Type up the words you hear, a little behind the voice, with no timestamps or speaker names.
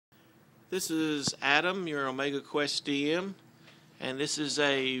This is Adam, your Omega Quest DM, and this is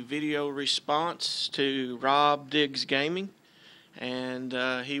a video response to Rob Diggs Gaming. And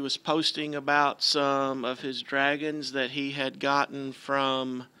he was posting about some of his dragons that he had gotten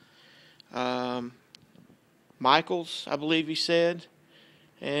from Michaels, I believe he said.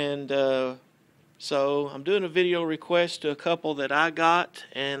 And so I'm doing a video request to a couple that I got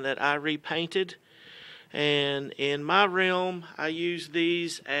and that I repainted. And in my realm, I use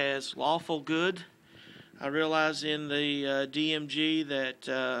these as lawful good. I realize in the DMG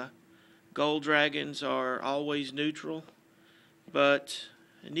that gold dragons are always neutral, but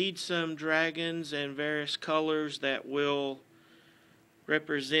I need some dragons and various colors that will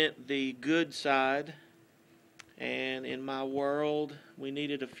represent the good side. And in my world, we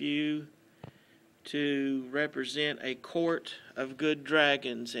needed a few to represent a court of good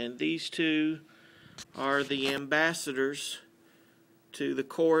dragons, and these two are the ambassadors to the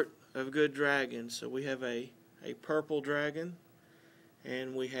court of good dragons. So we have a purple dragon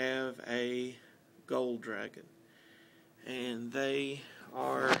and we have a gold dragon, and they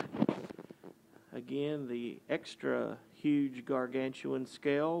are again the extra huge gargantuan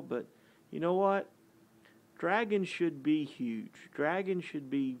scale. But you know what, dragons should be huge. Dragons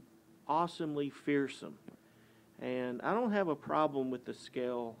should be awesomely fearsome, and I don't have a problem with the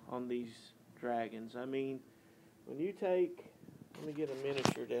scale on these dragons. I mean, when you take, let me get a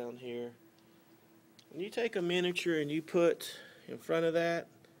miniature down here. When you take a miniature and you put in front of that,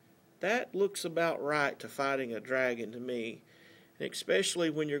 that looks about right to fighting a dragon to me. And especially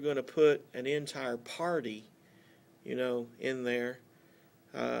when you're going to put an entire party, you know, in there,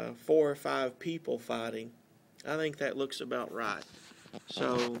 4 or 5 people fighting. I think that looks about right.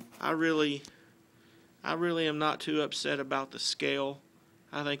 So I really am not too upset about the scale.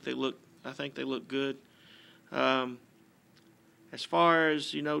 I think they look good. As far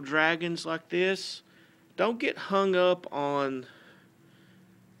as, you know, dragons like this, don't get hung up on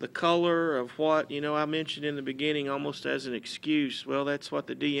the color of what, you know, I mentioned in the beginning almost as an excuse. Well, that's what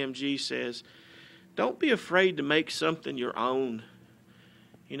the DMG says. Don't be afraid to make something your own.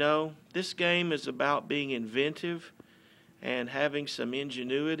 You know, this game is about being inventive and having some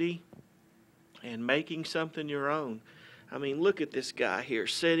ingenuity and making something your own. I mean, look at this guy here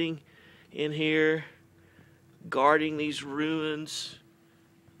sitting in here guarding these ruins.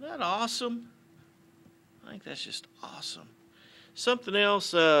 Isn't that awesome? I think that's just awesome. Something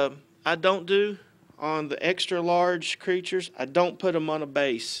else I don't do on the extra large creatures, I don't put them on a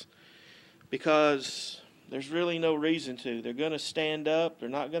base, because there's really no reason to. They're going to stand up. They're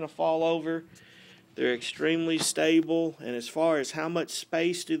not going to fall over. They're extremely stable. And as far as how much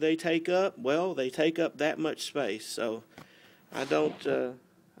space do they take up, well, they take up that much space. So I don't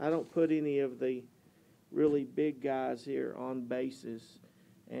put any of the really big guys here on bases.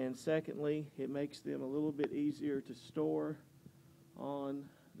 And secondly, it makes them a little bit easier to store on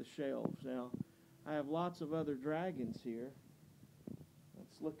the shelves. Now, I have lots of other dragons here.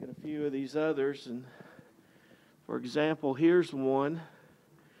 Let's look at a few of these others. And for example, here's one.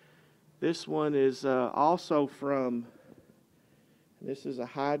 This one is also from, this is a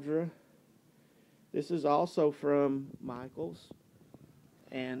Hydra. This is also from Michaels,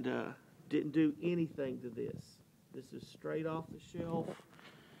 and didn't do anything to this. This is straight off the shelf,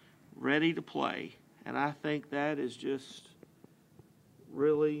 ready to play, and I think that is just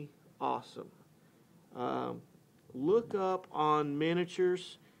really awesome. Look up on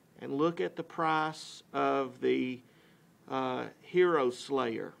miniatures and look at the price of the Hero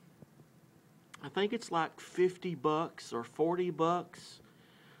Slayer. I think it's like $50 or $40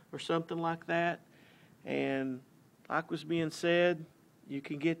 or something like that. And like was being said, you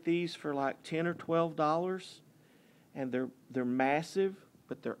can get these for like $10 or $12, and they're massive,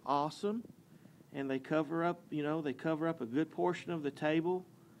 but they're awesome, and they cover up, you know, they cover up a good portion of the table.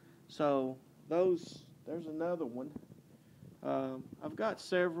 So there's another one. I've got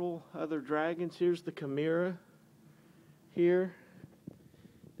several other dragons. Here's the Chimera here.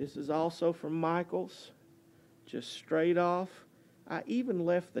 This is also from Michaels, just straight off. I even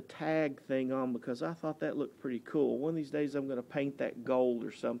left the tag thing on because I thought that looked pretty cool. One of these days I'm going to paint that gold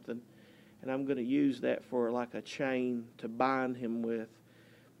or something, and I'm going to use that for like a chain to bind him with.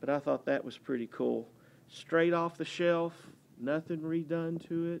 But I thought that was pretty cool. Straight off the shelf, nothing redone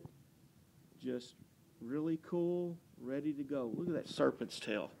to it. Just really cool, ready to go. Look at that serpent's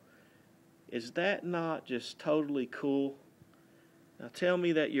tail. Is that not just totally cool? Now tell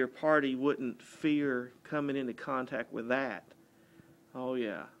me that your party wouldn't fear coming into contact with that. Oh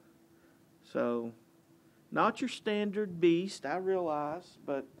yeah. So, not your standard beast, I realize,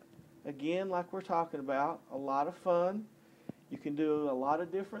 but again, like we're talking about, a lot of fun. You can do a lot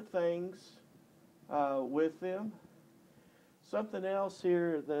of different things with them. Something else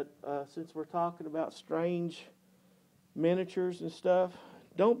here that, since we're talking about strange miniatures and stuff,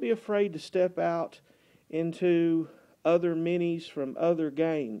 don't be afraid to step out into other minis from other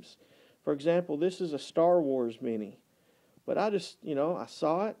games. For example, this is a Star Wars mini. But I just, I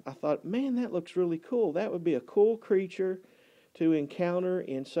saw it. I thought, man, that looks really cool. That would be a cool creature to encounter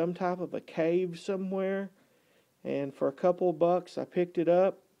in some type of a cave somewhere. And for a couple bucks, I picked it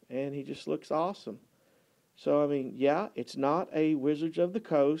up, and he just looks awesome. So, I mean, yeah, it's not a Wizards of the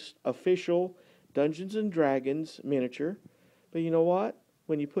Coast official Dungeons & Dragons miniature. But you know what?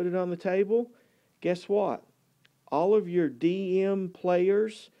 When you put it on the table, guess what? All of your DM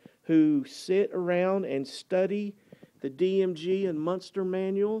players who sit around and study the DMG and Monster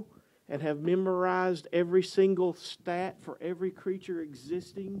Manual and have memorized every single stat for every creature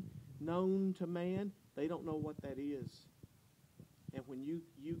existing known to man, they don't know what that is. And when you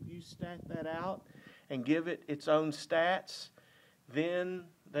stat that out and give it its own stats, then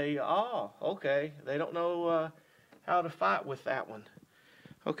they don't know how to fight with that one.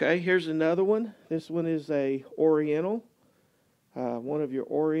 Okay, here's another one. This one is a Oriental, one of your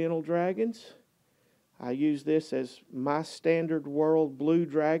Oriental dragons. I use this as my standard world blue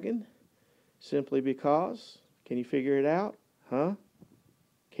dragon, simply because. Can you figure it out? Huh?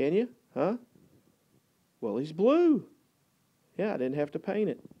 Can you? Huh? Well, he's blue. Yeah, I didn't have to paint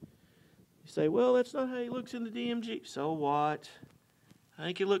it. You say, well, that's not how he looks in the DMG. So what? I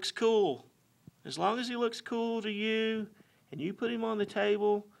think he looks cool. As long as he looks cool to you, and you put him on the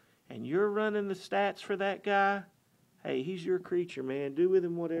table, and you're running the stats for that guy, hey, he's your creature, man. Do with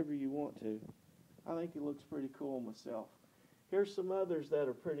him whatever you want to. I think he looks pretty cool myself. Here's some others that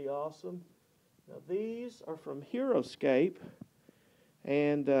are pretty awesome. Now, these are from HeroScape,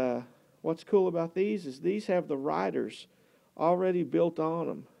 and what's cool about these is these have the riders already built on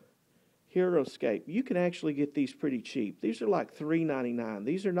them. HeroScape. You can actually get these pretty cheap. These are like $3.99.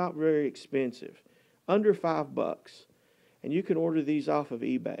 These are not very expensive. Under $5. And you can order these off of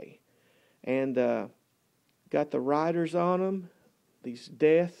eBay. And got the riders on them. These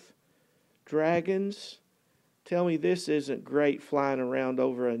death dragons. Tell me this isn't great flying around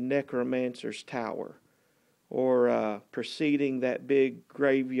over a necromancer's tower. Or preceding that big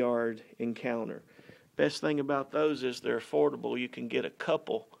graveyard encounter. Best thing about those is they're affordable. You can get a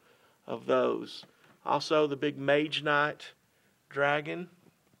couple of those. Also, the big Mage Knight dragon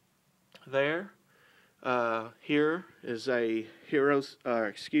there. Here is a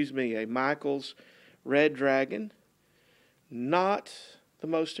Michael's red dragon. Not the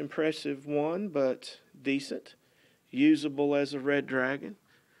most impressive one, but decent. Usable as a red dragon.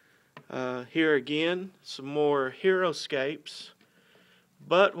 Here again, some more HeroScapes.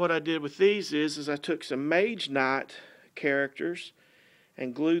 But what I did with these is I took some Mage Knight characters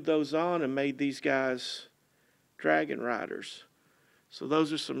and glued those on and made these guys dragon riders. So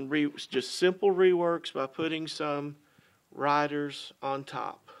those are some just simple reworks by putting some riders on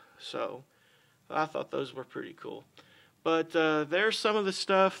top. So I thought those were pretty cool. But there's some of the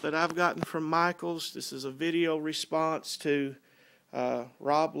stuff that I've gotten from Michaels. This is a video response to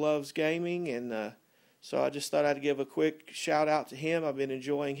Rob Loves Gaming, and so I just thought I'd give a quick shout out to him. I've been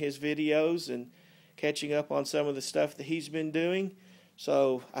enjoying his videos and catching up on some of the stuff that he's been doing.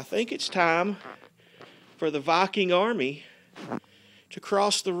 So I think it's time for the Viking army to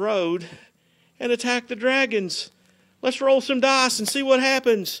cross the road and attack the dragons. Let's roll some dice and see what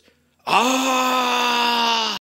happens. Ah!